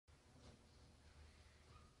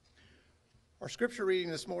Our scripture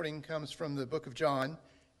reading this morning comes from the book of John,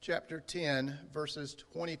 chapter 10, verses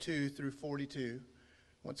 22 through 42.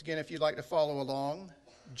 Once again, if you'd like to follow along,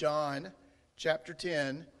 John, chapter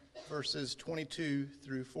 10, verses 22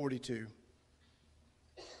 through 42.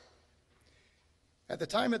 At the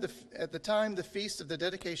time the feast of the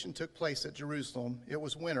dedication took place at Jerusalem, it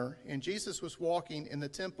was winter, and Jesus was walking in the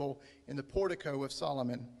temple in the portico of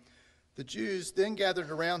Solomon. The Jews then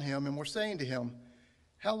gathered around him and were saying to him,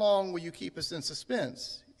 "How long will you keep us in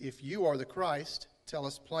suspense? If you are the Christ, tell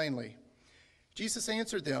us plainly." Jesus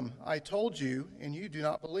answered them, "I told you, and you do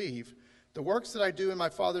not believe. The works that I do in my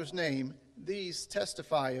Father's name, these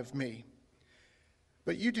testify of me.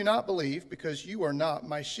 But you do not believe because you are not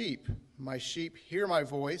my sheep. My sheep hear my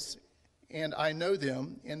voice, and I know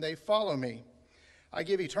them, and they follow me. I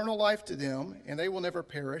give eternal life to them, and they will never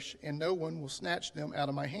perish, and no one will snatch them out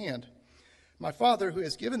of my hand. My Father who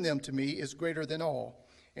has given them to me is greater than all,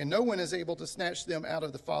 and no one is able to snatch them out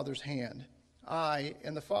of the Father's hand. I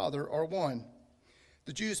and the Father are one."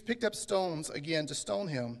 The Jews picked up stones again to stone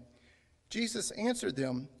him. Jesus answered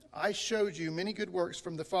them, "I showed you many good works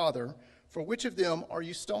from the Father. For which of them are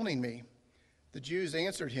you stoning me?" The Jews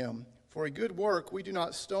answered him, "For a good work we do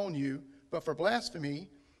not stone you, but for blasphemy,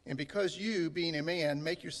 and because you, being a man,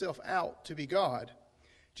 make yourself out to be God."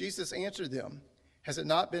 Jesus answered them, "Has it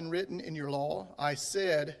not been written in your law, I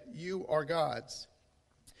said, you are gods?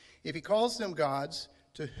 If he calls them gods,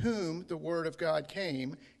 to whom the word of God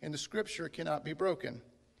came, and the scripture cannot be broken.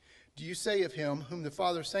 Do you say of him whom the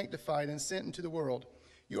Father sanctified and sent into the world,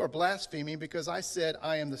 you are blaspheming because I said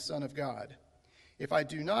I am the Son of God? If I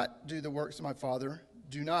do not do the works of my Father,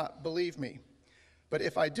 do not believe me. But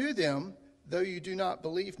if I do them, though you do not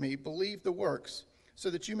believe me, believe the works,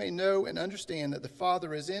 so that you may know and understand that the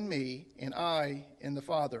Father is in me, and I in the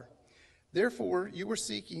Father. Therefore they were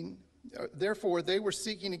seeking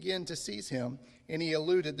again to seize him, and he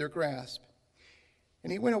eluded their grasp.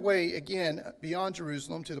 And he went away again beyond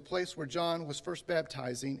Jerusalem to the place where John was first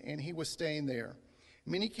baptizing, and he was staying there.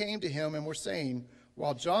 Many came to him and were saying,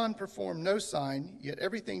 "While John performed no sign, yet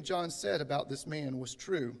everything John said about this man was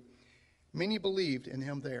true." Many believed in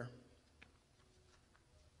him there.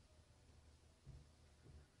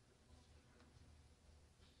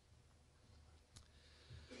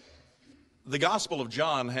 The Gospel of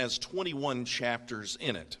John has 21 chapters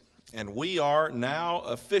in it, and we are now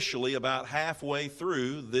officially about halfway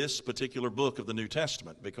through this particular book of the New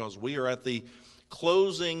Testament because we are at the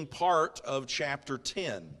closing part of chapter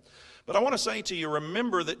 10. But I want to say to you,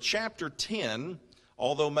 remember that chapter 10,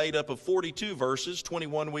 although made up of 42 verses,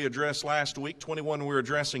 21 we addressed last week, 21 we're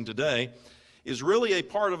addressing today, is really a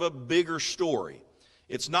part of a bigger story.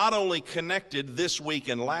 It's not only connected this week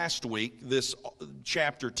and last week, this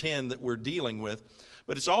chapter 10 that we're dealing with,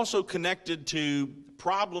 but it's also connected to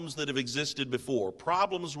problems that have existed before,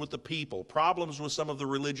 problems with the people, problems with some of the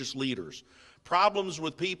religious leaders, problems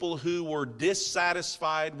with people who were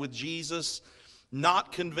dissatisfied with Jesus,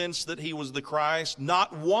 not convinced that he was the Christ,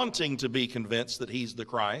 not wanting to be convinced that he's the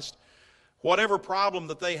Christ. Whatever problem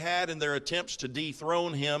that they had in their attempts to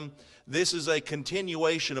dethrone him, this is a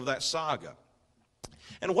continuation of that saga.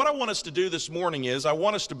 And what I want us to do this morning is I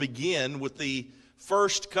want us to begin with the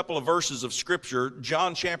first couple of verses of Scripture,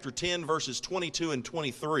 John chapter 10, verses 22 and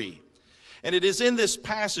 23. And it is in this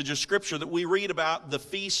passage of Scripture that we read about the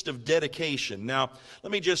Feast of Dedication. Now,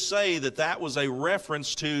 let me just say that that was a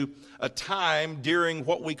reference to a time during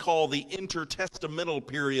what we call the intertestamental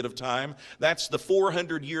period of time. That's the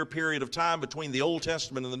 400-year period of time between the Old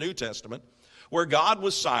Testament and the New Testament, where God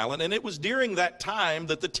was silent. And it was during that time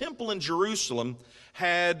that the temple in Jerusalem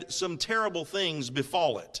had some terrible things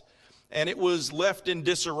befall it. And it was left in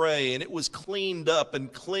disarray, and it was cleaned up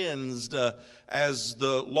and cleansed as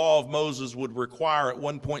the law of Moses would require at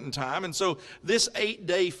one point in time. And so this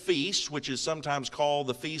 8-day feast, which is sometimes called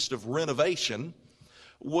the Feast of Renovation,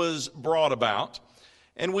 was brought about.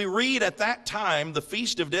 And we read at that time the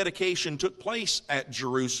Feast of Dedication took place at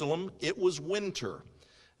Jerusalem. It was winter.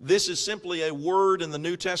 This is simply a word in the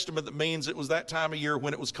New Testament that means it was that time of year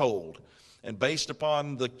when it was cold. And based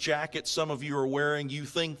upon the jacket some of you are wearing, you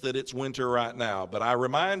think that it's winter right now. But I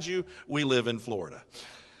remind you, we live in Florida.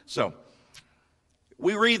 So,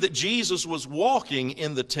 we read that Jesus was walking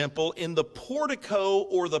in the temple in the portico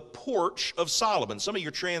or the porch of Solomon. Some of your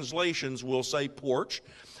translations will say porch.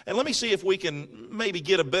 And let me see if we can maybe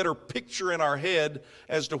get a better picture in our head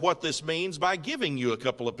as to what this means by giving you a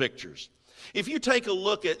couple of pictures. If you take a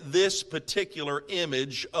look at this particular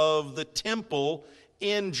image of the temple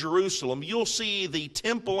in Jerusalem, you'll see the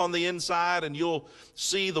temple on the inside, and you'll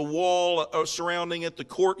see the wall surrounding it, the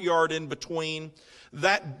courtyard in between.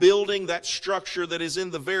 That building, that structure that is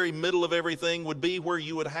in the very middle of everything would be where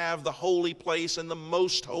you would have the holy place and the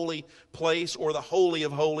most holy place, or the Holy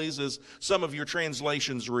of Holies, as some of your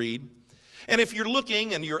translations read. And if you're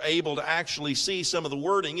looking and you're able to actually see some of the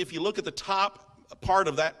wording, if you look at the top part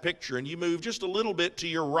of that picture and you move just a little bit to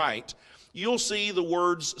your right, you'll see the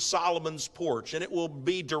words Solomon's Porch, and it will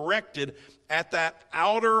be directed at that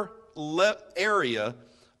outer area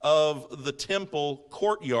of the temple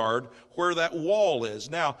courtyard where that wall is.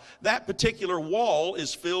 Now, that particular wall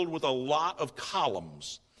is filled with a lot of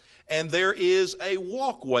columns, and there is a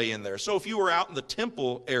walkway in there. So if you were out in the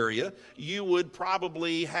temple area, you would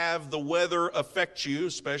probably have the weather affect you,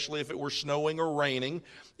 especially if it were snowing or raining.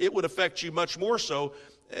 It would affect you much more so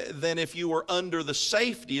than if you were under the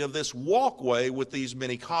safety of this walkway with these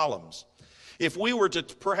many columns. If we were to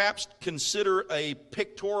perhaps consider a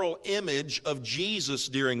pictorial image of Jesus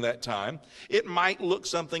during that time, it might look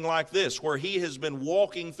something like this, where he has been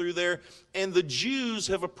walking through there and the Jews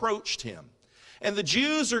have approached him. And the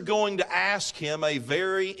Jews are going to ask him a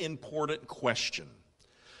very important question.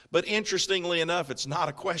 But interestingly enough, it's not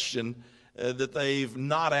a question that they've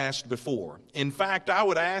not asked before. In fact, I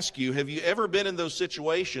would ask you, have you ever been in those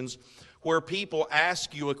situations where people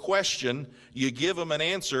ask you a question, you give them an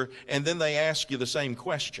answer, and then they ask you the same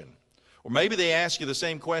question? Or maybe they ask you the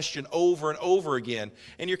same question over and over again,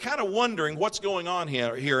 and you're kind of wondering what's going on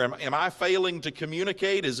here. Am I failing to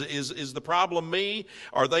communicate? Is the problem me?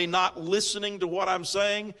 Are they not listening to what I'm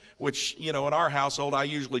saying? Which, in our household, I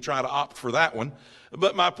usually try to opt for that one.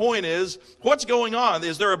 But my point is, what's going on?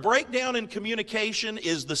 Is there a breakdown in communication?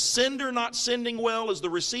 Is the sender not sending well? Is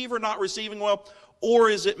the receiver not receiving well?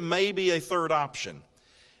 Or is it maybe a third option?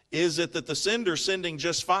 Is it that the sender's sending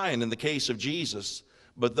just fine in the case of Jesus,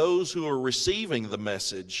 but those who are receiving the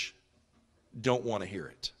message don't want to hear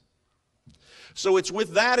it? So it's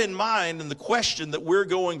with that in mind, and the question that we're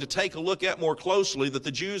going to take a look at more closely that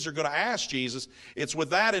the Jews are going to ask Jesus, it's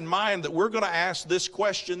with that in mind that we're going to ask this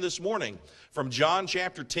question this morning from John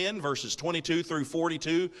chapter 10, verses 22 through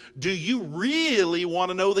 42. Do you really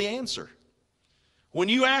want to know the answer? When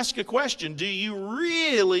you ask a question, do you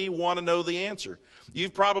really want to know the answer?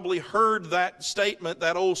 You've probably heard that statement,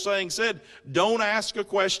 that old saying said, don't ask a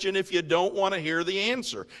question if you don't want to hear the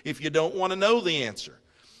answer, if you don't want to know the answer.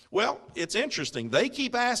 Well, it's interesting. They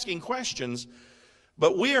keep asking questions,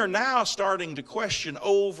 but we are now starting to question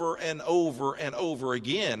over and over and over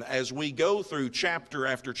again as we go through chapter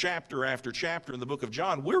after chapter after chapter in the book of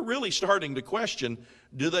John. We're really starting to question,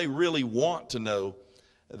 do they really want to know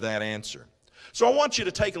that answer? So I want you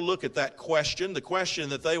to take a look at that question, the question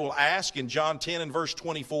that they will ask in John 10 and verse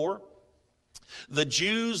 24. The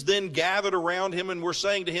Jews then gathered around him and were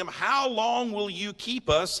saying to him, how long will you keep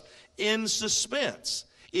us in suspense?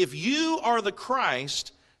 If you are the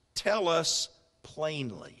Christ, tell us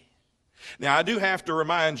plainly. Now, I do have to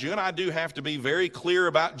remind you, and I do have to be very clear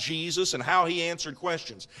about Jesus and how he answered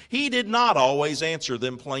questions. He did not always answer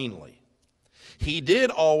them plainly. He did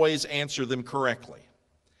always answer them correctly.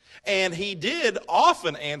 And he did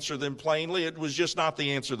often answer them plainly. It was just not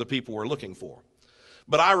the answer the people were looking for.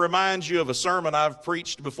 But I remind you of a sermon I've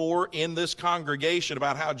preached before in this congregation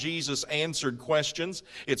about how Jesus answered questions.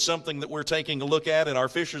 It's something that we're taking a look at in our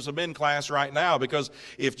Fishers of Men class right now, because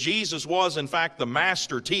if Jesus was in fact the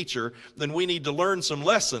master teacher, then we need to learn some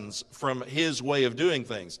lessons from his way of doing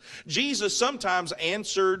things. Jesus sometimes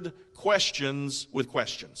answered questions with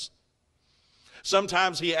questions.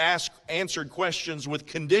 Sometimes he answered questions with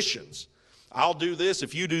conditions. I'll do this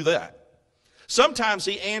if you do that. Sometimes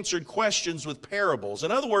he answered questions with parables.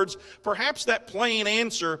 In other words, perhaps that plain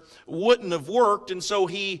answer wouldn't have worked, and so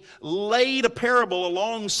he laid a parable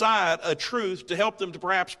alongside a truth to help them to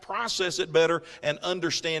perhaps process it better and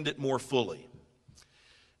understand it more fully.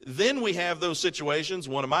 Then we have those situations,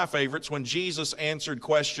 one of my favorites, when Jesus answered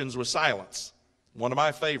questions with silence. One of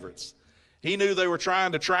my favorites. He knew they were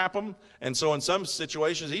trying to trap him, and so in some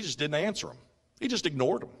situations, he just didn't answer them. He just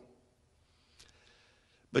ignored them.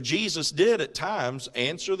 But Jesus did at times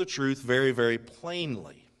answer the truth very, very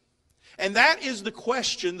plainly. And that is the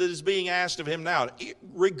question that is being asked of him now.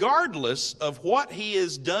 Regardless of what he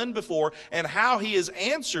has done before and how he has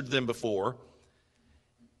answered them before,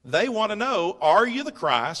 they want to know, are you the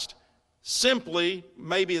Christ? Simply,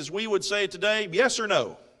 maybe as we would say today, yes or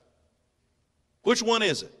no. Which one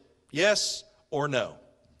is it? Yes or no?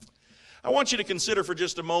 I want you to consider for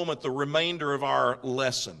just a moment the remainder of our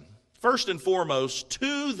lesson. First and foremost,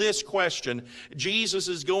 to this question, Jesus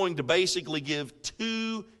is going to basically give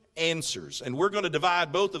two answers. And we're going to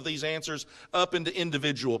divide both of these answers up into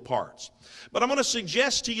individual parts. But I'm going to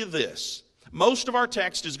suggest to you this. Most of our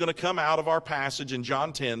text is going to come out of our passage in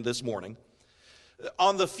John 10 this morning.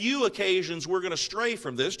 On the few occasions we're going to stray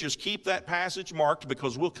from this, just keep that passage marked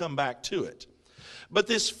because we'll come back to it. But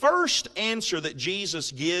this first answer that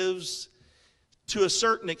Jesus gives, to a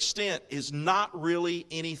certain extent, is not really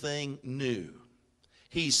anything new.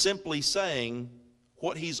 He's simply saying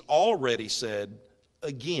what he's already said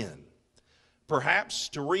again. Perhaps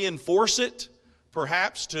to reinforce it,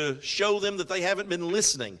 perhaps to show them that they haven't been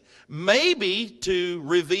listening, maybe to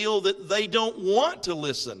reveal that they don't want to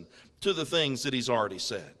listen to the things that he's already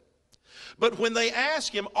said. But when they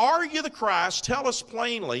ask him, "Are you the Christ?" tell us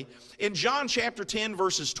plainly. In John chapter 10,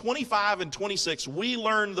 verses 25 and 26, we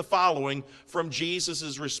learn the following from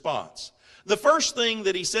Jesus' response. The first thing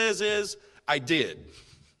that he says is, "I did."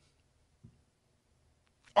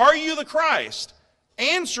 Are you the Christ?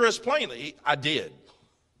 Answer us plainly. I did.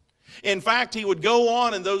 In fact, he would go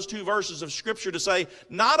on in those two verses of Scripture to say,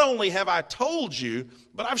 not only have I told you,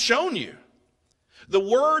 but I've shown you. The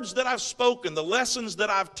words that I've spoken, the lessons that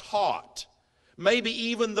I've taught, maybe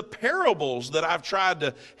even the parables that I've tried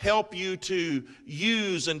to help you to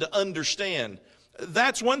use and to understand.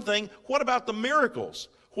 That's one thing. What about the miracles?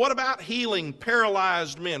 What about healing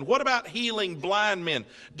paralyzed men? What about healing blind men?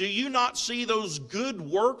 Do you not see those good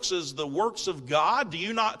works as the works of God?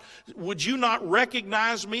 Would you not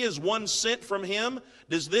recognize me as one sent from him?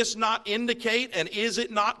 Does this not indicate, and is it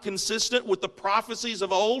not consistent with the prophecies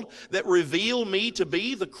of old that reveal me to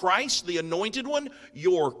be the Christ, the anointed one,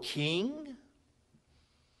 your king?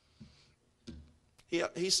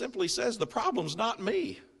 He simply says, the problem's not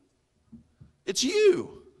me. It's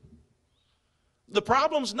you. The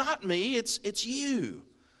problem's not me, it's you.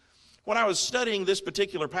 When I was studying this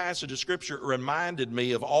particular passage of Scripture, it reminded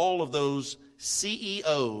me of all of those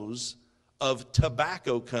CEOs of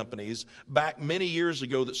tobacco companies back many years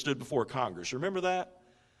ago that stood before Congress. Remember that?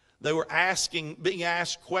 They were being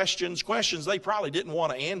asked questions they probably didn't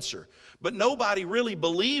want to answer. But nobody really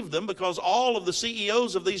believed them because all of the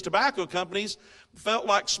CEOs of these tobacco companies felt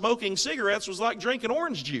like smoking cigarettes was like drinking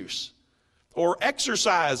orange juice, or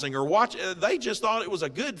exercising, or watching. They just thought it was a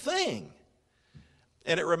good thing.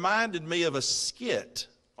 And it reminded me of a skit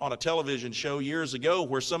on a television show years ago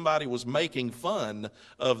where somebody was making fun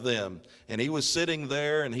of them. And he was sitting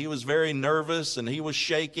there and he was very nervous and he was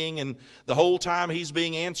shaking, and the whole time he's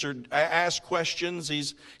being asked questions,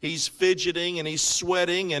 he's fidgeting and he's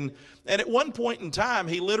sweating, and at one point in time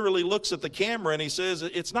he literally looks at the camera and he says,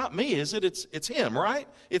 "It's not me, is it? It's him, right?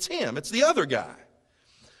 It's him. It's the other guy."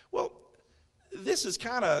 Well, this is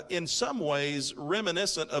kind of, in some ways,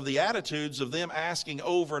 reminiscent of the attitudes of them asking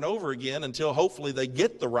over and over again until hopefully they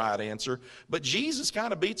get the right answer. But Jesus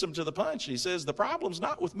kind of beats them to the punch. He says, the problem's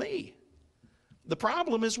not with me. The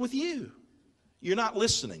problem is with you. You're not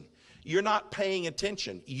listening. You're not paying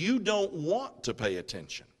attention. You don't want to pay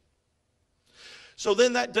attention. So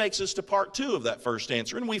then that takes us to part two of that first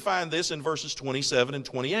answer, and we find this in verses 27 and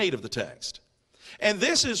 28 of the text. And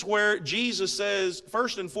this is where Jesus says,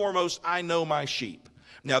 first and foremost, I know my sheep.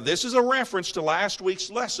 Now, this is a reference to last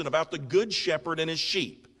week's lesson about the good shepherd and his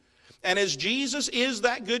sheep. And as Jesus is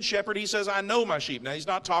that good shepherd, he says, I know my sheep. Now, he's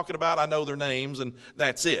not talking about I know their names and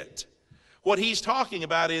that's it. What he's talking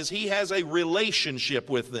about is he has a relationship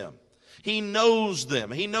with them. He knows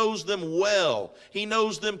them. He knows them well. He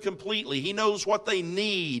knows them completely. He knows what they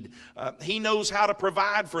need. He knows how to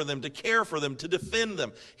provide for them, to care for them, to defend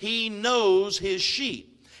them. He knows his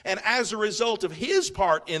sheep. And as a result of his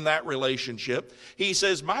part in that relationship, he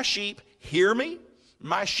says, my sheep hear me,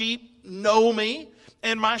 my sheep know me,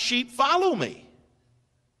 and my sheep follow me.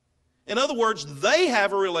 In other words, they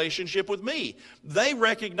have a relationship with me. They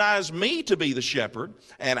recognize me to be the shepherd,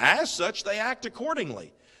 and as such, they act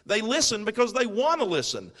accordingly. They listen because they want to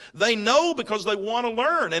listen. They know because they want to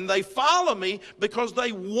learn. And they follow me because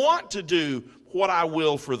they want to do what I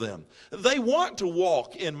will for them. They want to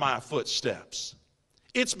walk in my footsteps.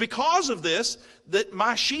 It's because of this that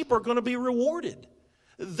my sheep are going to be rewarded.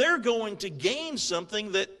 They're going to gain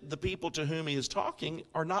something that the people to whom he is talking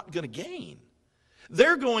are not going to gain.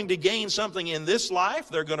 They're going to gain something in this life.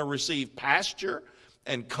 They're going to receive pasture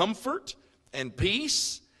and comfort and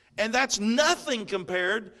peace. And that's nothing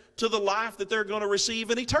compared to the life that they're going to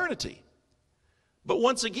receive in eternity. But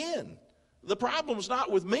once again, the problem's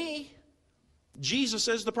not with me. Jesus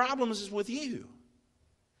says the problem is with you.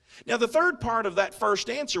 Now, the third part of that first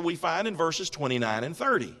answer we find in verses 29 and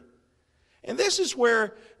 30. And this is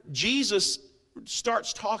where Jesus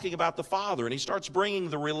starts talking about the Father, and he starts bringing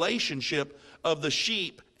the relationship of the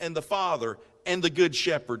sheep and the Father and the Good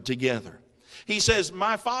Shepherd together. He says,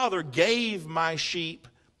 my Father gave my sheep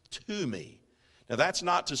to me. Now, that's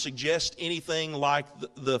not to suggest anything like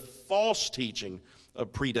the false teaching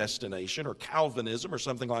of predestination or Calvinism or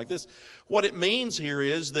something like this. What it means here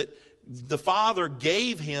is that the Father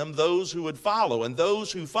gave him those who would follow, and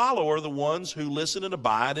those who follow are the ones who listen and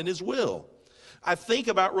abide in his will. I think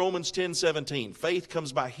about Romans 10:17. Faith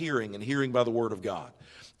comes by hearing, and hearing by the word of God.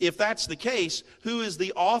 If that's the case, who is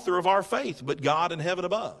the author of our faith but God in heaven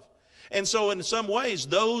above? And so in some ways,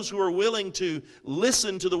 those who are willing to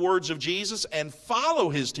listen to the words of Jesus and follow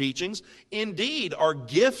his teachings, indeed are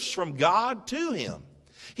gifts from God to him.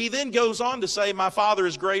 He then goes on to say, my Father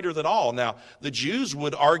is greater than all. Now, the Jews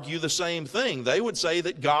would argue the same thing. They would say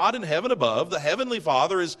that God in heaven above, the Heavenly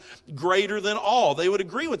Father, is greater than all. They would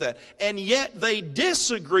agree with that. And yet they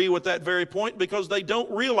disagree with that very point because they don't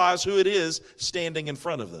realize who it is standing in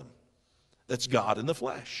front of them. That's God in the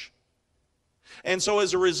flesh. And so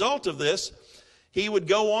as a result of this, he would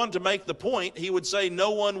go on to make the point. He would say,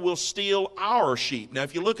 no one will steal our sheep. Now,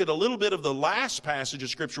 if you look at a little bit of the last passage of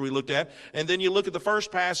Scripture we looked at, and then you look at the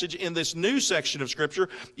first passage in this new section of Scripture,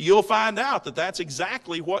 you'll find out that that's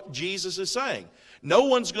exactly what Jesus is saying. No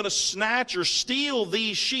one's going to snatch or steal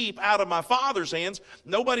these sheep out of my Father's hands.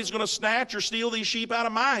 Nobody's going to snatch or steal these sheep out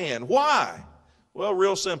of my hand. Why? Well,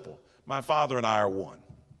 real simple. My Father and I are one.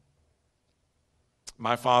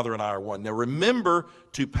 My Father and I are one. Now, remember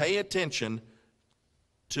to pay attention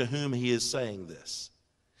to whom he is saying this.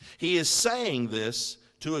 He is saying this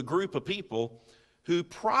to a group of people who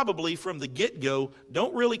probably from the get-go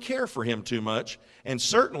don't really care for him too much, and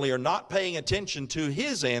certainly are not paying attention to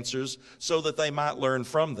his answers so that they might learn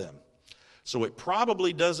from them. So it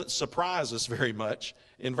probably doesn't surprise us very much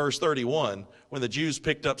in verse 31 when the Jews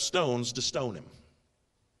picked up stones to stone him.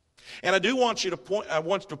 And I want you to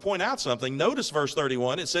point out something. Notice verse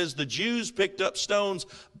 31. It says the Jews picked up stones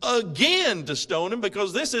again to stone him,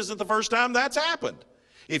 because this isn't the first time that's happened.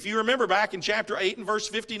 If you remember back in chapter 8 and verse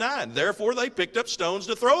 59, therefore they picked up stones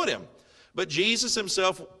to throw at him. But Jesus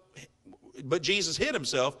hid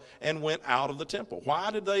himself and went out of the temple. Why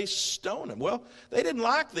did they stone him? Well, they didn't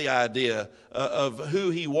like the idea of who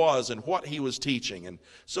he was and what he was teaching. And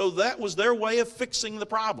so that was their way of fixing the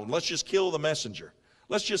problem. Let's just kill the messenger.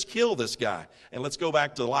 Let's just kill this guy, and let's go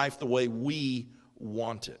back to life the way we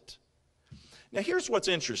want it. Now, here's what's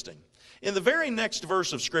interesting. In the very next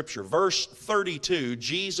verse of Scripture, verse 32,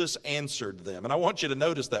 Jesus answered them. And I want you to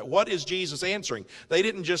notice that. What is Jesus answering? They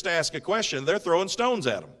didn't just ask a question. They're throwing stones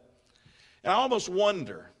at him. And I almost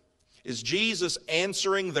wonder, is Jesus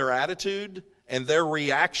answering their attitude and their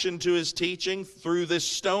reaction to his teaching through this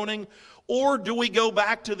stoning? Or do we go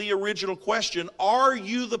back to the original question, are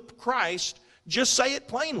you the Christ? Just say it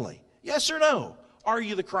plainly. Yes or no? Are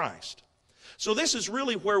you the Christ? So this is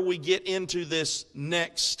really where we get into this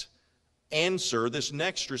next answer, this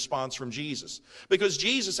next response from Jesus. Because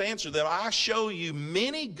Jesus answered them, I show you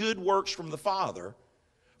many good works from the Father.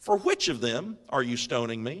 For which of them are you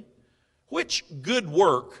stoning me? Which good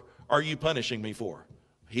work are you punishing me for?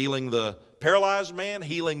 Healing the paralyzed man,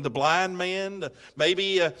 healing the blind man,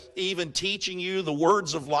 maybe even teaching you the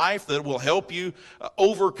words of life that will help you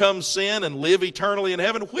overcome sin and live eternally in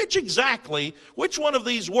heaven. Which one of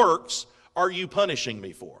these works are you punishing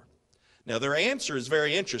me for? Now, their answer is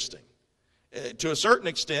very interesting. To a certain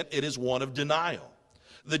extent, it is one of denial.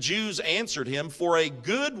 The Jews answered him, for a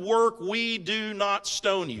good work we do not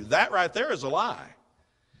stone you. That right there is a lie.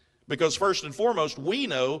 Because first and foremost, we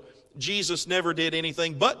know Jesus never did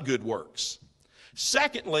anything but good works.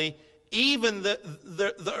 Secondly, even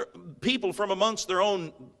the people from amongst their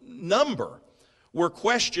own number were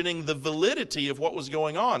questioning the validity of what was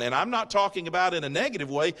going on. And I'm not talking about in a negative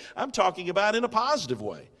way. I'm talking about in a positive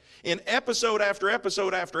way. In episode after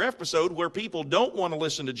episode after episode where people don't want to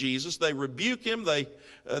listen to Jesus, they rebuke him,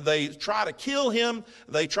 they try to kill him,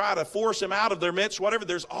 they try to force him out of their midst, whatever.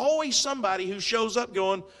 There's always somebody who shows up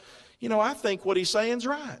going, I think what he's saying is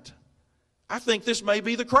right. I think this may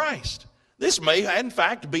be the Christ. This may, in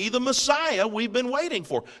fact, be the Messiah we've been waiting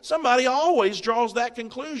for. Somebody always draws that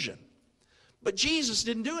conclusion. But Jesus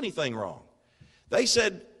didn't do anything wrong. They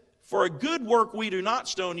said, for a good work we do not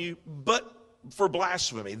stone you, but for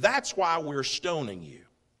blasphemy. That's why we're stoning you.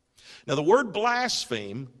 Now, the word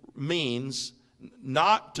blaspheme means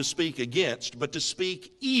not to speak against, but to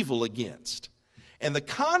speak evil against. And the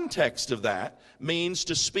context of that means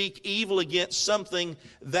to speak evil against something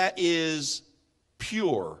that is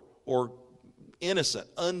pure or innocent,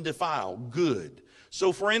 undefiled, good.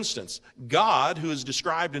 So, for instance, God, who is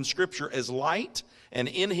described in Scripture as light, and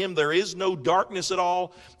in him there is no darkness at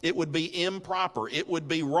all, it would be improper, it would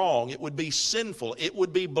be wrong, it would be sinful, it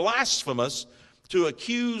would be blasphemous to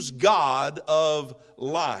accuse God of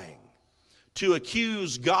lying, to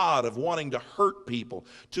accuse God of wanting to hurt people,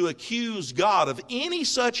 to accuse God of any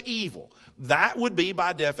such evil, that would be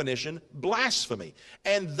by definition blasphemy.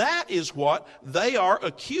 And that is what they are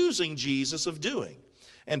accusing Jesus of doing.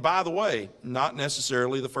 And by the way, not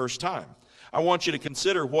necessarily the first time. I want you to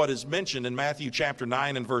consider what is mentioned in Matthew chapter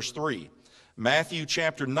 9 and verse 3. Matthew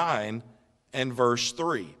chapter 9 and verse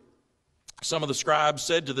 3. Some of the scribes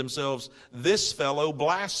said to themselves, "This fellow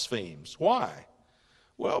blasphemes." Why?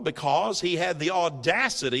 Well, because he had the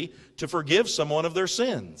audacity to forgive someone of their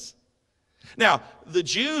sins. Now, the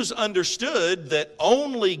Jews understood that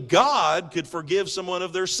only God could forgive someone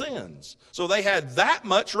of their sins. So they had that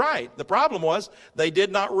much right. The problem was they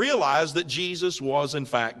did not realize that Jesus was in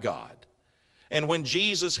fact God. And when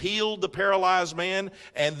Jesus healed the paralyzed man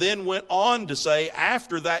and then went on to say,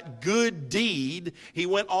 after that good deed, he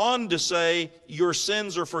went on to say, "Your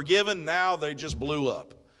sins are forgiven," now they just blew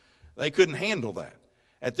up. They couldn't handle that.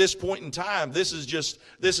 At this point in time, this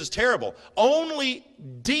is terrible. Only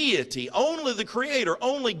deity, only the Creator,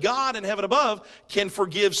 only God in heaven above can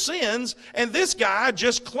forgive sins, and this guy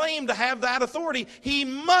just claimed to have that authority. He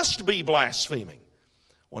must be blaspheming.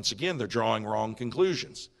 Once again, they're drawing wrong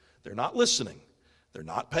conclusions. They're not listening. They're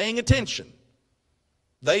not paying attention.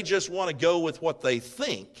 They just want to go with what they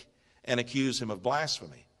think and accuse him of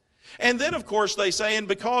blasphemy. And then, of course, they say, "And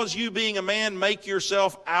because you being a man make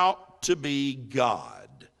yourself out to be God."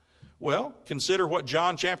 Well, consider what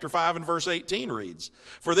John chapter 5 and verse 18 reads.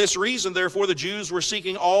 "For this reason, therefore, the Jews were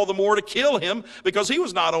seeking all the more to kill him, because he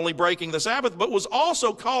was not only breaking the Sabbath, but was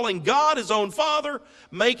also calling God his own Father,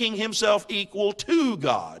 making himself equal to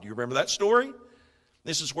God." You remember that story?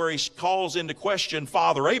 This is where he calls into question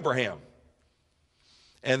Father Abraham.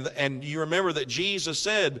 And you remember that Jesus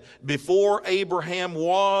said, "Before Abraham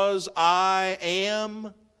was, I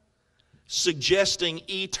am," suggesting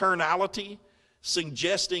eternality,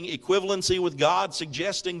 suggesting equivalency with God,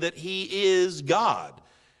 suggesting that he is God.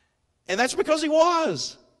 And that's because he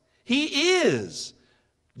was. He is.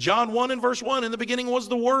 John 1 and verse 1, "In the beginning was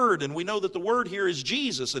the Word," and we know that the Word here is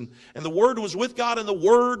Jesus, and the Word was with God, and the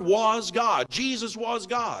Word was God. Jesus was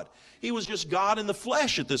God. He was just God in the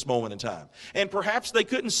flesh at this moment in time. And perhaps they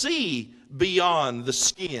couldn't see beyond the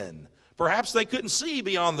skin. Perhaps they couldn't see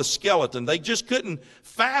beyond the skeleton. They just couldn't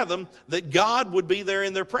fathom that God would be there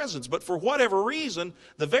in their presence. But for whatever reason,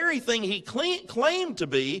 the very thing he claimed to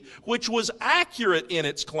be, which was accurate in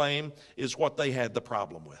its claim, is what they had the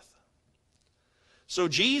problem with. So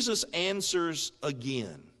Jesus answers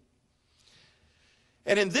again.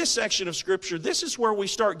 And in this section of Scripture, this is where we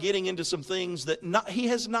start getting into some things that he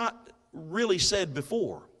has not really said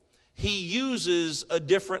before. He uses a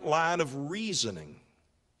different line of reasoning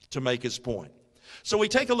to make his point. So we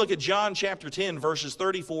take a look at John chapter 10, verses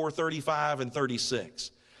 34, 35, and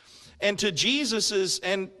 36. And to Jesus's,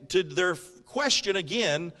 and to their question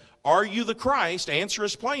again, "Are you the Christ?" answer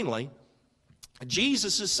us plainly.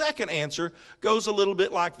 Jesus' second answer goes a little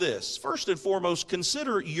bit like this. First and foremost,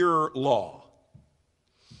 consider your law.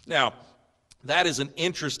 Now, that is an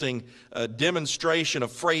interesting demonstration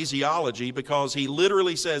of phraseology, because he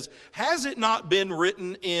literally says, "Has it not been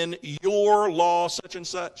written in your law such and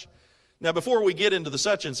such?" Now, before we get into the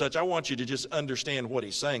such and such, I want you to just understand what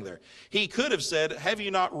he's saying there. He could have said, "Have you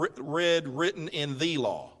not read written in the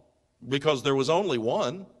law?" Because there was only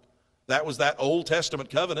one. That was that Old Testament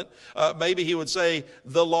covenant. Maybe he would say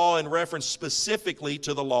the law in reference specifically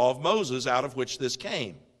to the law of Moses, out of which this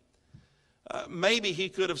came. Maybe he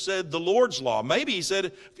could have said the Lord's law. Maybe he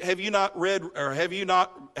said, "Have you not read, or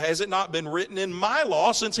has it not been written in my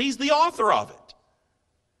law," since he's the author of it.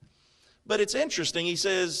 But it's interesting, he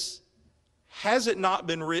says, "Has it not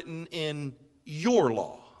been written in your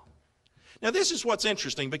law?" Now this is what's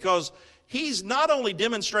interesting, because he's not only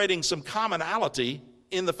demonstrating some commonality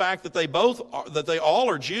in the fact that they all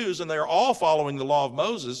are Jews and they're all following the law of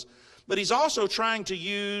Moses, but he's also trying to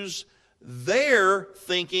use their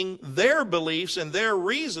thinking, their beliefs, and their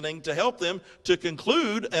reasoning to help them to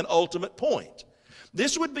conclude an ultimate point.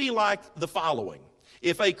 This would be like the following.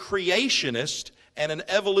 If a creationist and an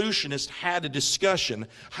evolutionist had a discussion,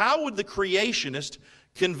 how would the creationist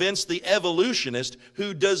convince the evolutionist,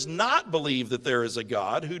 who does not believe that there is a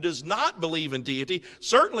God, who does not believe in deity,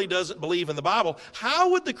 certainly doesn't believe in the Bible, how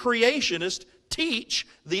would the creationist teach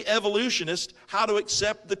the evolutionist how to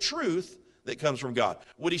accept the truth that comes from God?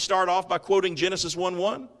 Would he start off by quoting Genesis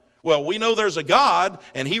 1:1? Well, we know there's a God,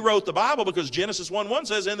 and he wrote the Bible because Genesis 1:1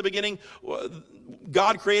 says, "In the beginning,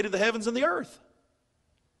 God created the heavens and the earth."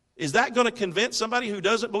 Is that going to convince somebody who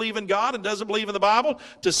doesn't believe in God and doesn't believe in the Bible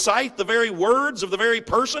to cite the very words of the very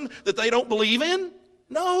person that they don't believe in?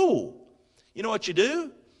 No. You know what you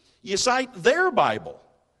do? You cite their Bible.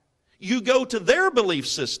 You go to their belief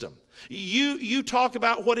system. You talk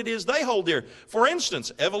about what it is they hold dear. For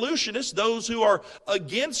instance, evolutionists, those who are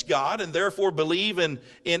against God and therefore believe in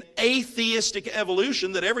atheistic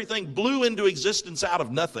evolution, that everything blew into existence out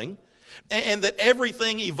of nothing, and that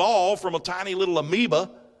everything evolved from a tiny little amoeba,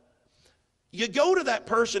 you go to that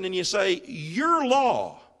person and you say, your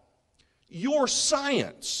law, your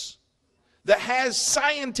science that has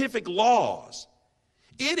scientific laws,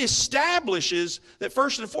 it establishes that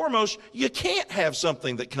first and foremost, you can't have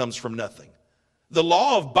something that comes from nothing. The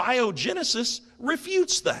law of biogenesis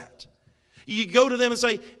refutes that. You go to them and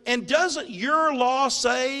say, and doesn't your law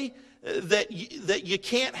say that you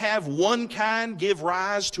can't have one kind give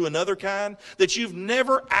rise to another kind? That you've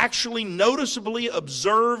never actually noticeably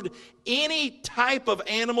observed any type of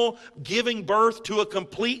animal giving birth to a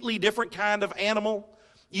completely different kind of animal?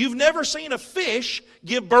 You've never seen a fish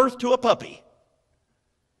give birth to a puppy.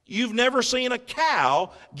 You've never seen a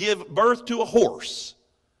cow give birth to a horse.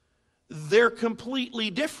 They're completely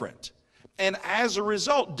different. And as a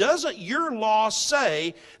result, doesn't your law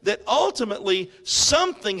say that ultimately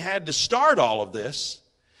something had to start all of this,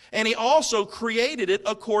 and he also created it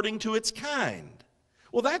according to its kind?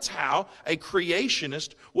 Well, that's how a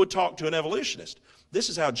creationist would talk to an evolutionist. This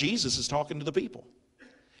is how Jesus is talking to the people.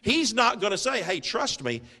 He's not going to say, hey, trust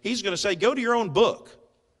me. He's going to say, go to your own book.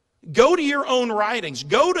 Go to your own writings.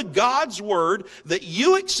 Go to God's word that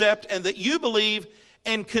you accept and that you believe,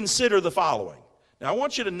 and consider the following. Now, I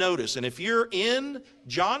want you to notice, and if you're in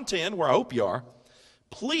John 10, where I hope you are,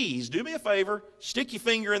 please do me a favor, stick your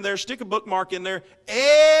finger in there, stick a bookmark in there.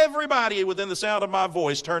 Everybody within the sound of my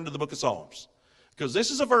voice, turn to the book of Psalms, because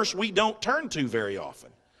this is a verse we don't turn to very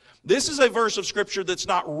often. This is a verse of Scripture that's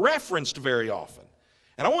not referenced very often.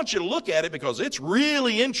 And I want you to look at it because it's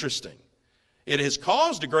really interesting. It has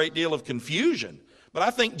caused a great deal of confusion, but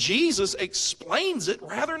I think Jesus explains it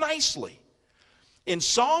rather nicely. In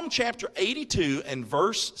Psalm chapter 82 and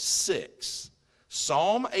verse 6,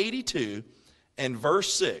 Psalm 82 and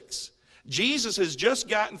verse 6, Jesus has just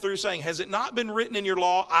gotten through saying, has it not been written in your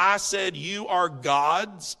law, I said you are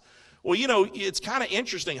gods? Well, you know, it's kind of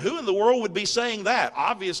interesting. Who in the world would be saying that?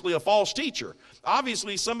 Obviously a false teacher.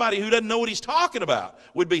 Obviously somebody who doesn't know what he's talking about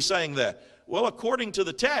would be saying that. Well, according to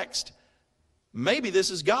the text, maybe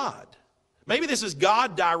this is God. Maybe this is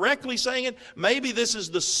God directly saying it. Maybe this is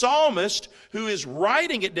the psalmist who is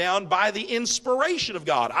writing it down by the inspiration of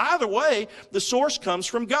God. Either way, the source comes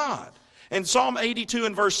from God. And Psalm 82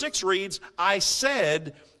 and verse 6 reads, I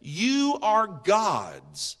said, you are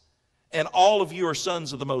gods, and all of you are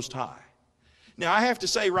sons of the Most High. Now, I have to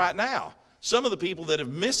say right now, some of the people that have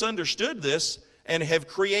misunderstood this and have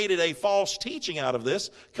created a false teaching out of this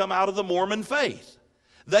come out of the Mormon faith.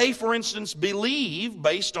 They, for instance, believe,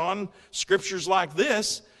 based on scriptures like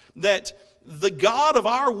this, that the God of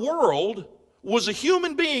our world was a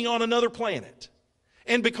human being on another planet.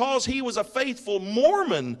 And because he was a faithful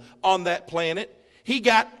Mormon on that planet, he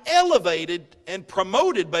got elevated and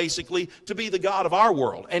promoted, basically, to be the God of our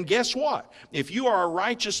world. And guess what? If you are a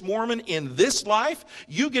righteous Mormon in this life,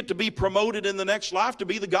 you get to be promoted in the next life to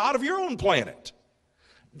be the God of your own planet.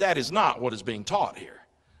 That is not what is being taught here.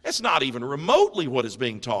 It's not even remotely what is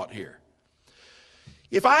being taught here.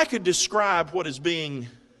 If I could describe what is being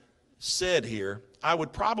said here, I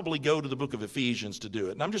would probably go to the book of Ephesians to do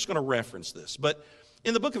it. And I'm just going to reference this. But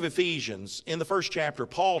in the book of Ephesians, in the first chapter,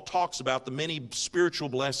 Paul talks about the many spiritual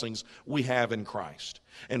blessings we have in Christ.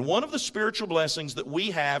 And one of the spiritual blessings that we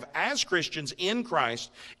have as Christians in Christ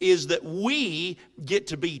is that we get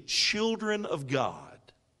to be children of God,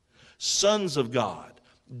 sons of God,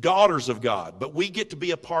 daughters of God, but we get to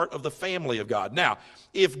be a part of the family of God. Now,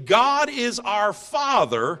 if God is our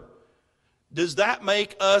Father, does that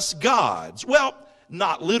make us gods? Well,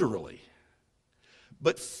 not literally,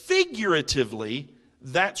 but figuratively,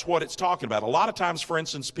 that's what it's talking about. A lot of times, for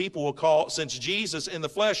instance, people will call, since Jesus in the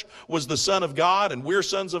flesh was the Son of God and we're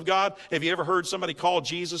sons of God, have you ever heard somebody call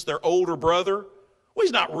Jesus their older brother? Well,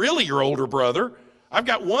 he's not really your older brother. I've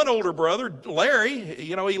got one older brother, Larry.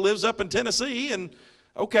 You know, he lives up in Tennessee, and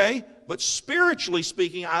okay, but spiritually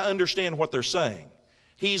speaking, I understand what they're saying.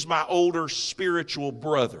 He's my older spiritual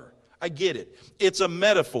brother. I get it. It's a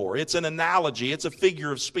metaphor. It's an analogy. It's a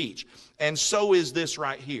figure of speech. And so is this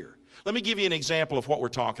right here. Let me give you an example of what we're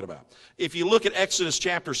talking about. If you look at Exodus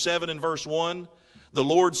chapter 7 and verse 1, the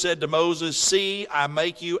Lord said to Moses, see, I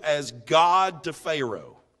make you as God to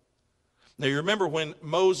Pharaoh. Now you remember when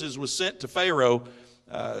Moses was sent to Pharaoh,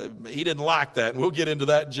 he didn't like that. And we'll get into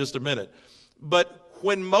that in just a minute. But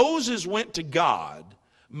when Moses went to God,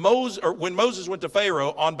 When Moses went to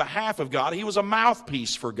Pharaoh on behalf of God, he was a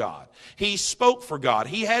mouthpiece for God. He spoke for God.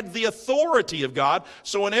 He had the authority of God,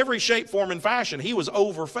 so in every shape, form, and fashion, he was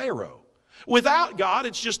over Pharaoh. Without God,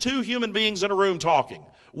 it's just two human beings in a room talking,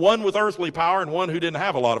 one with earthly power and one who didn't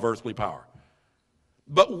have a lot of earthly power.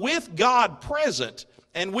 But with God present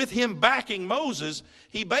and with him backing Moses,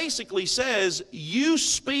 he basically says, you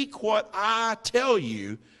speak what I tell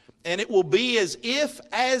you, and it will be as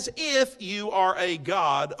if you are a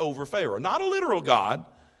God over Pharaoh. Not a literal God,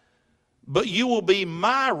 but you will be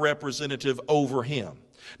my representative over him.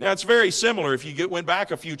 Now, it's very similar if you went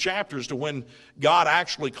back a few chapters to when God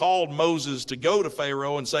actually called Moses to go to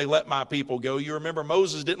Pharaoh and say, let my people go. You remember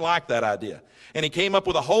Moses didn't like that idea. And he came up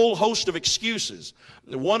with a whole host of excuses,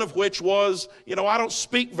 one of which was, I don't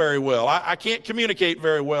speak very well. I can't communicate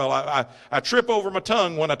very well. I trip over my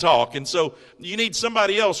tongue when I talk. And so you need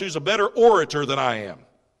somebody else who's a better orator than I am.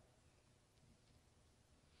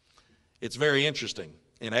 It's very interesting.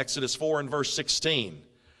 In Exodus 4 and verse 16,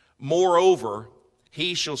 moreover,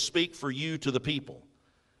 he shall speak for you to the people.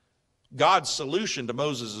 God's solution to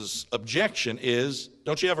Moses' objection is,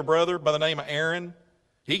 don't you have a brother by the name of Aaron?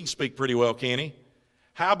 He can speak pretty well, can he?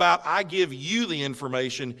 How about I give you the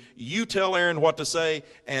information, you tell Aaron what to say,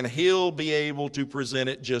 and he'll be able to present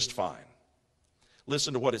it just fine.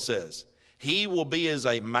 Listen to what it says. He will be as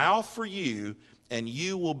a mouth for you, and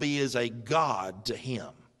you will be as a God to him.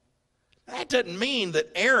 That doesn't mean that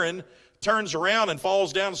Aaron turns around and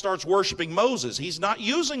falls down and starts worshiping Moses. He's not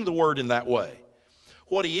using the word in that way.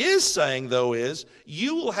 What he is saying, though, is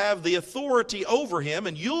you will have the authority over him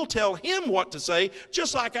and you'll tell him what to say,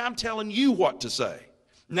 just like I'm telling you what to say.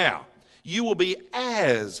 Now, you will be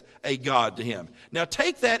as a God to him. Now,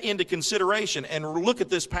 take that into consideration and look at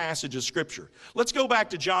this passage of Scripture. Let's go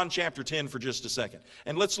back to John chapter 10 for just a second,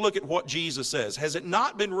 and let's look at what Jesus says. Has it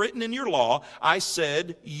not been written in your law, I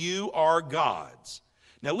said, you are gods?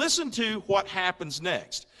 Now listen to what happens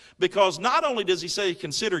next. Because not only does he say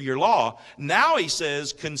consider your law, now he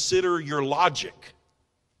says consider your logic.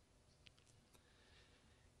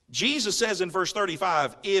 Jesus says in verse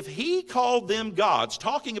 35, if he called them gods,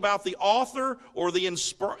 talking about the author or the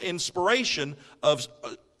inspiration of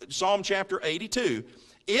Psalm chapter 82,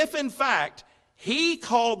 if in fact he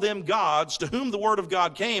called them gods to whom the word of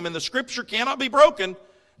God came, and the scripture cannot be broken,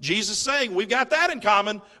 Jesus saying, we've got that in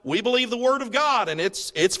common. We believe the word of God, and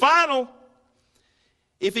it's final.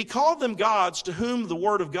 If he called them gods to whom the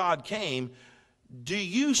word of God came, do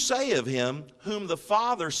you say of him whom the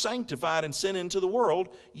Father sanctified and sent into the world,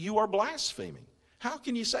 you are blaspheming? How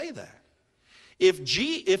can you say that?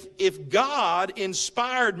 If God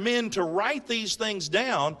inspired men to write these things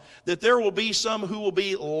down, that there will be some who will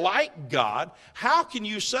be like God, how can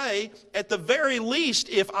you say, at the very least,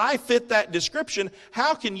 if I fit that description,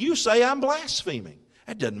 how can you say I'm blaspheming?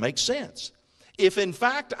 That doesn't make sense. If in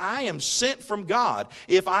fact I am sent from God,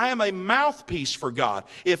 if I am a mouthpiece for God,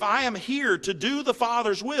 if I am here to do the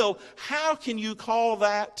Father's will, how can you call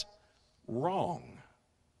that wrong?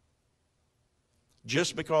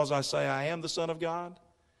 Just because I say I am the Son of God?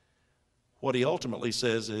 What he ultimately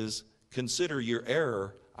says is, consider your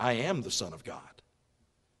error, I am the Son of God.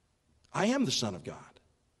 I am the Son of God.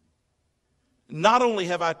 Not only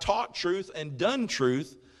have I taught truth and done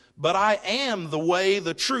truth, but I am the way,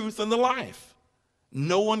 the truth, and the life.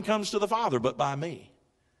 No one comes to the Father but by me.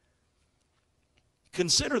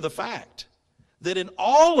 Consider the fact that in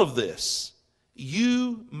all of this,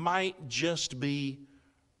 you might just be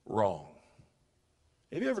wrong.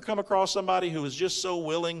 Have you ever come across somebody who was just so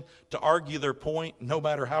willing to argue their point, no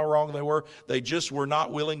matter how wrong they were? They just were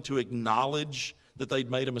not willing to acknowledge that they'd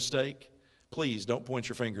made a mistake? Please don't point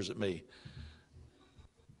your fingers at me.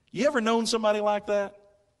 You ever known somebody like that?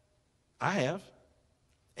 I have.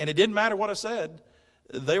 And it didn't matter what I said.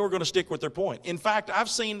 They were going to stick with their point. In fact, I've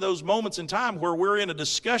seen those moments in time where we're in a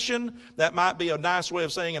discussion. That might be a nice way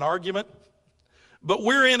of saying an argument. But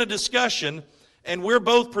we're in a discussion and we're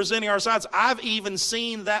both presenting our sides. I've even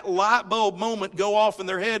seen that light bulb moment go off in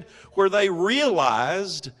their head where they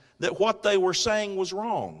realized that what they were saying was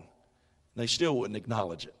wrong. They still wouldn't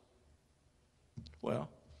acknowledge it. Well,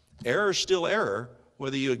 error is still error,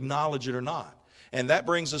 whether you acknowledge it or not. And that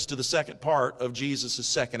brings us to the second part of Jesus'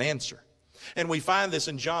 second answer. And we find this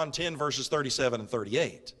in John 10, verses 37 and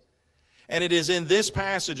 38. And it is in this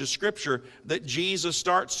passage of Scripture that Jesus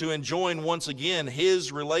starts to enjoin once again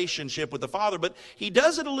his relationship with the Father, but he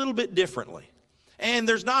does it a little bit differently. And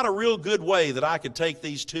there's not a real good way that I could take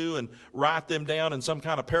these two and write them down in some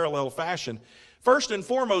kind of parallel fashion. First and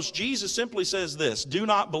foremost, Jesus simply says this: do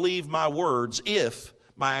not believe my words if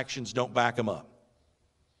my actions don't back them up.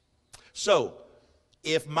 So,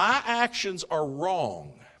 if my actions are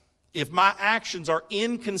wrong, if my actions are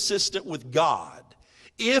inconsistent with God,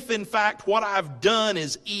 if in fact what I've done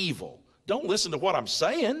is evil, don't listen to what I'm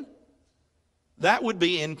saying. That would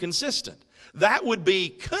be inconsistent. That would be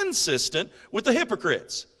consistent with the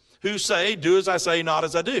hypocrites who say, do as I say, not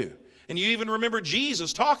as I do. And you even remember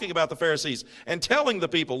Jesus talking about the Pharisees and telling the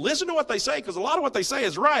people, listen to what they say, because a lot of what they say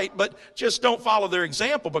is right, but just don't follow their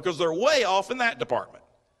example because they're way off in that department.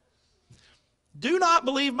 Do not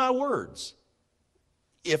believe my words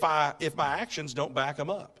if my actions don't back them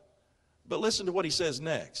up. But listen to what he says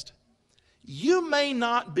next. You may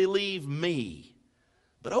not believe me,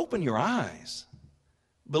 but open your eyes.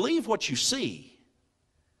 Believe what you see.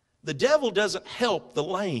 The devil doesn't help the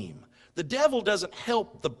lame. The devil doesn't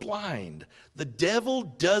help the blind. The devil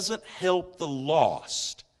doesn't help the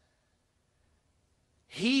lost.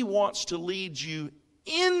 He wants to lead you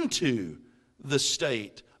into the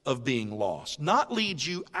state of being lost, not lead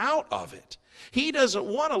you out of it. He doesn't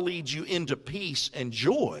want to lead you into peace and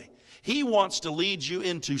joy. He wants to lead you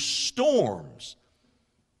into storms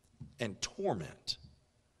and torment.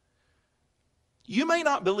 You may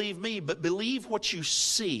not believe me, but believe what you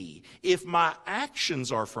see. If my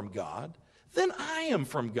actions are from God, then I am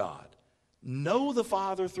from God. Know the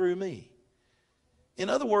Father through me. In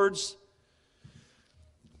other words,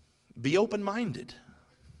 be open-minded.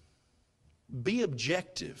 Be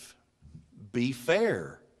objective. Be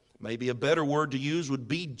fair. Maybe a better word to use would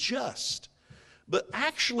be just. But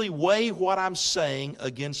actually weigh what I'm saying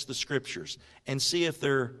against the Scriptures and see if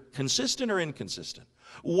they're consistent or inconsistent.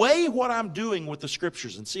 Weigh what I'm doing with the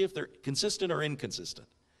Scriptures and see if they're consistent or inconsistent.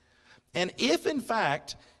 And if, in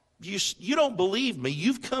fact, you don't believe me,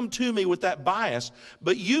 you've come to me with that bias,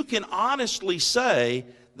 but you can honestly say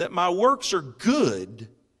that my works are good,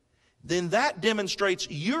 then that demonstrates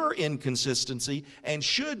your inconsistency and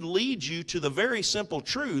should lead you to the very simple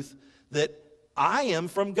truth that I am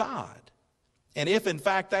from God. And if, in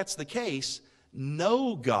fact, that's the case,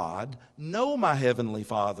 know God, know my Heavenly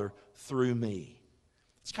Father through me.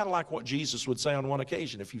 It's kind of like what Jesus would say on one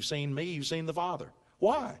occasion. If you've seen me, you've seen the Father.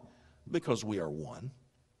 Why? Because we are one.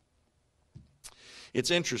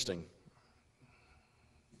 It's interesting.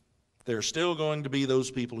 There's still going to be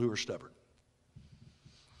those people who are stubborn.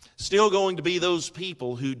 Still going to be those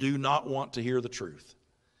people who do not want to hear the truth.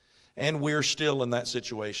 And we're still in that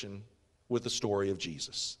situation with the story of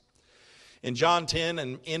Jesus. In John 10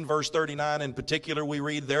 and in verse 39 in particular, we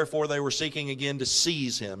read, therefore they were seeking again to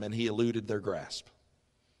seize him, and he eluded their grasp.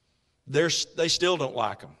 They still don't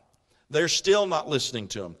like him. They're still not listening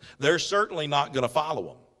to him. They're certainly not going to follow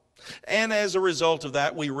him. And as a result of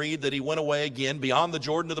that, we read that he went away again beyond the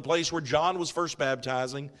Jordan to the place where John was first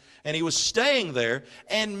baptizing, and he was staying there,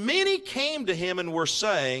 and many came to him and were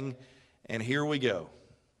saying, and here we go.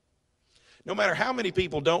 No matter how many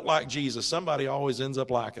people don't like Jesus, somebody always ends up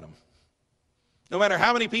liking him. No matter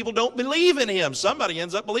how many people don't believe in him, somebody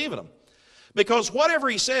ends up believing him. Because whatever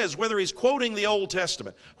he says, whether he's quoting the Old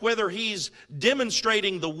Testament, whether he's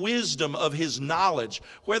demonstrating the wisdom of his knowledge,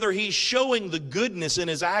 whether he's showing the goodness in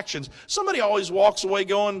his actions, somebody always walks away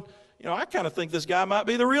going, I kind of think this guy might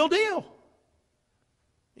be the real deal.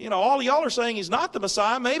 All y'all are saying he's not the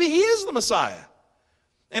Messiah. Maybe he is the Messiah.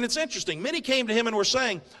 And it's interesting. Many came to him and were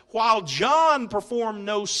saying, while John performed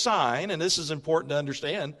no sign, and this is important to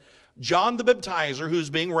understand, John the Baptizer, who's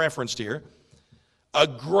being referenced here, a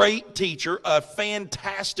great teacher, a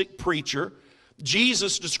fantastic preacher.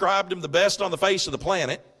 Jesus described him the best on the face of the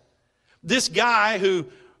planet. This guy who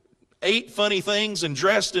ate funny things and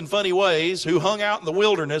dressed in funny ways, who hung out in the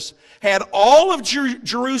wilderness, had all of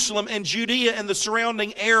Jerusalem and Judea and the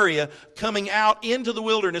surrounding area coming out into the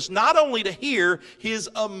wilderness, not only to hear his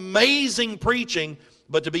amazing preaching,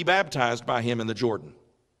 but to be baptized by him in the Jordan.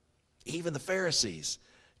 Even the Pharisees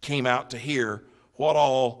came out to hear what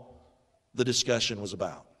all the discussion was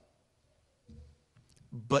about.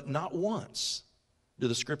 But not once do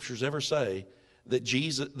the Scriptures ever say that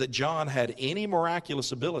John had any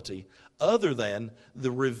miraculous ability other than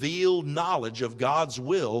the revealed knowledge of God's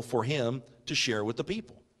will for him to share with the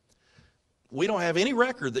people. We don't have any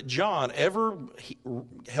record that John ever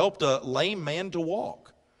helped a lame man to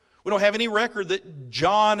walk. We don't have any record that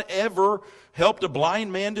John ever helped a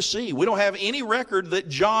blind man to see. We don't have any record that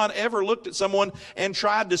John ever looked at someone and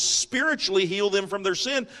tried to spiritually heal them from their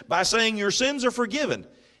sin by saying, your sins are forgiven.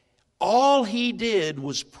 All he did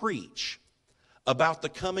was preach about the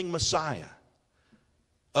coming Messiah,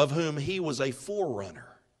 of whom he was a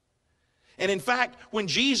forerunner. And in fact, when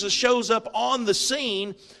Jesus shows up on the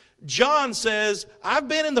scene, John says, I've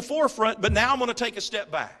been in the forefront, but now I'm going to take a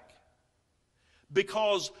step back.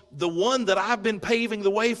 Because the one that I've been paving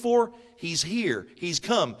the way for, he's here. He's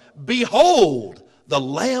come. Behold, the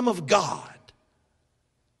Lamb of God.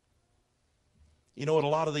 You know what, a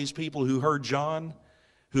lot of these people who heard John,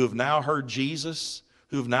 who have now heard Jesus,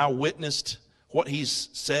 who have now witnessed what he's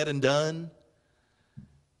said and done,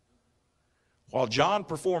 while John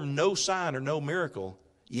performed no sign or no miracle,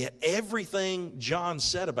 yet everything John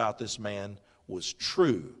said about this man was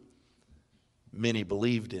true. Many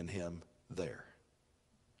believed in him there.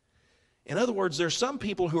 In other words, there are some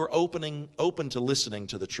people who are open to listening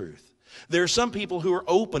to the truth. There are some people who are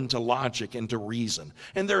open to logic and to reason.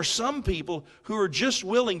 And there are some people who are just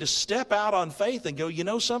willing to step out on faith and go, you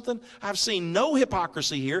know something? I've seen no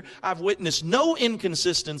hypocrisy here. I've witnessed no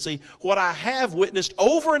inconsistency. What I have witnessed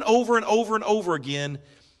over and over and over and over again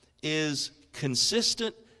is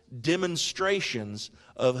consistent demonstrations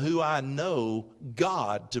of who I know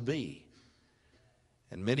God to be.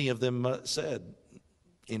 And many of them said,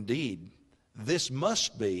 indeed, this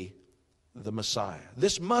must be the Messiah.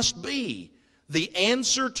 This must be the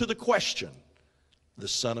answer to the question, the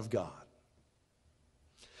Son of God.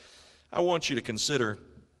 I want you to consider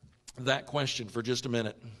that question for just a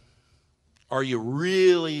minute. Are you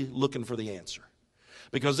really looking for the answer?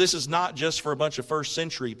 Because this is not just for a bunch of first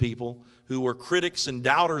century people who were critics and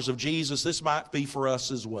doubters of Jesus. This might be for us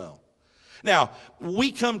as well. Now,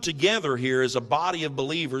 we come together here as a body of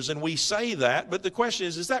believers and we say that, but the question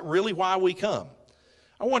is that really why we come?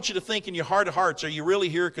 I want you to think in your heart of hearts, are you really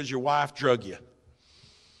here because your wife drug you?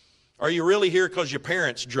 Are you really here because your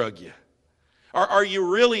parents drug you? Are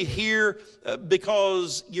you really here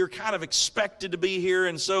because you're kind of expected to be here,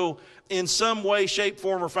 and so in some way, shape,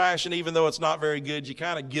 form, or fashion, even though it's not very good, you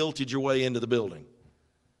kind of guilted your way into the building?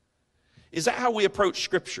 Is that how we approach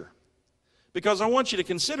Scripture? Because I want you to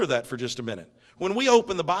consider that for just a minute. When we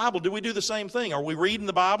open the Bible, do we do the same thing? Are we reading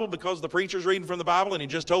the Bible because the preacher's reading from the Bible and he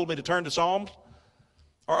just told me to turn to Psalms?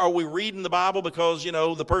 Or are we reading the Bible because,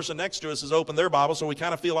 the person next to us has opened their Bible, so we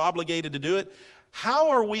kind of feel obligated to do it? How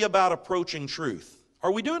are we about approaching truth?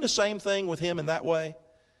 Are we doing the same thing with Him in that way?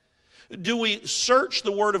 Do we search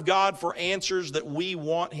the Word of God for answers that we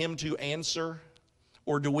want Him to answer?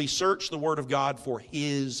 Or do we search the Word of God for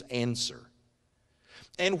His answer?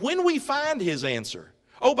 And when we find His answer,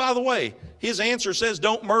 oh, by the way, His answer says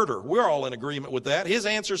don't murder. We're all in agreement with that. His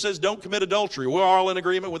answer says don't commit adultery. We're all in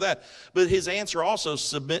agreement with that. But His answer also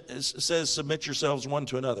says submit yourselves one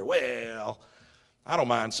to another. Well, I don't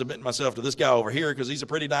mind submitting myself to this guy over here because he's a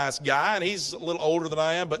pretty nice guy and he's a little older than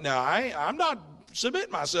I am. But now I'm not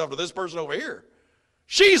submitting myself to this person over here.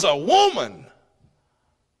 She's a woman.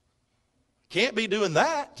 Can't be doing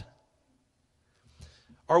that.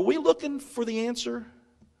 Are we looking for the answer?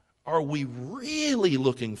 Are we really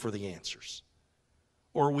looking for the answers?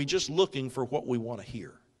 Or are we just looking for what we want to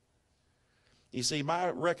hear? You see,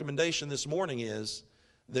 my recommendation this morning is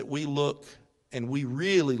that we look, and we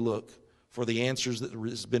really look, for the answers that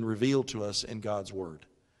has been revealed to us in God's Word.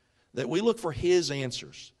 That we look for His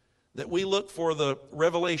answers. That we look for the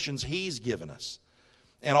revelations He's given us.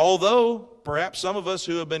 And although perhaps some of us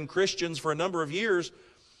who have been Christians for a number of years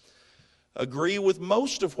agree with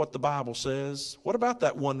most of what the Bible says, what about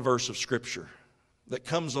that one verse of Scripture that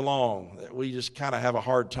comes along that we just kind of have a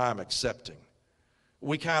hard time accepting?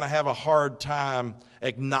 We kind of have a hard time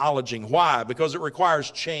acknowledging. Why? Because it requires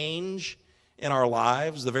change in our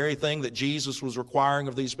lives, the very thing that Jesus was requiring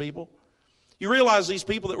of these people. You realize these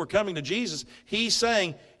people that were coming to Jesus, He's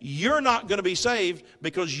saying, you're not going to be saved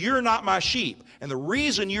because you're not my sheep. And the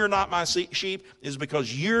reason you're not my sheep is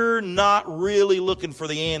because you're not really looking for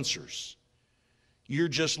the answers. You're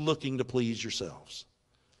just looking to please yourselves.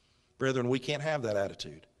 Brethren, we can't have that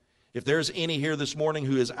attitude. If there's any here this morning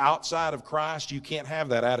who is outside of Christ, you can't have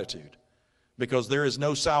that attitude because there is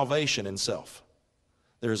no salvation in self.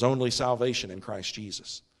 There is only salvation in Christ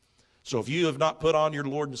Jesus. So if you have not put on your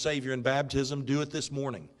Lord and Savior in baptism, do it this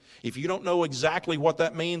morning. If you don't know exactly what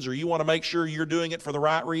that means or you want to make sure you're doing it for the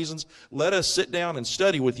right reasons, let us sit down and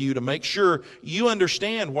study with you to make sure you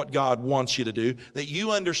understand what God wants you to do, that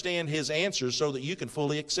you understand His answers so that you can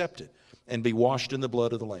fully accept it and be washed in the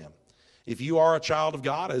blood of the Lamb. If you are a child of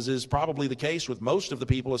God, as is probably the case with most of the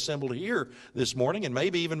people assembled here this morning, and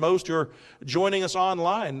maybe even most who are joining us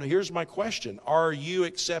online, here's my question. Are you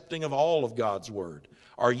accepting of all of God's Word?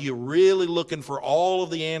 Are you really looking for all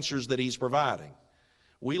of the answers that He's providing?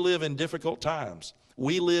 We live in difficult times.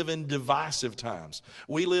 We live in divisive times.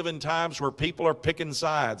 We live in times where people are picking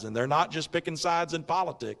sides, and they're not just picking sides in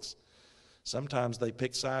politics. Sometimes they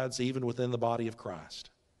pick sides even within the body of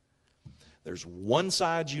Christ. There's one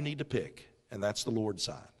side you need to pick, and that's the Lord's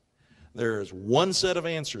side. There is one set of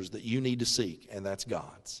answers that you need to seek, and that's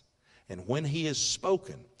God's. And when He has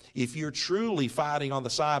spoken, if you're truly fighting on the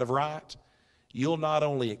side of right, you'll not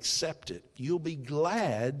only accept it, you'll be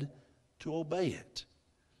glad to obey it.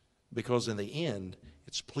 Because in the end,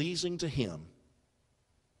 it's pleasing to Him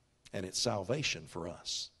and it's salvation for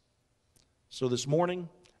us. So this morning,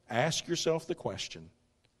 ask yourself the question,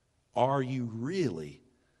 are you really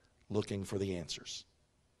looking for the answers?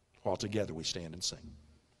 While together we stand and sing.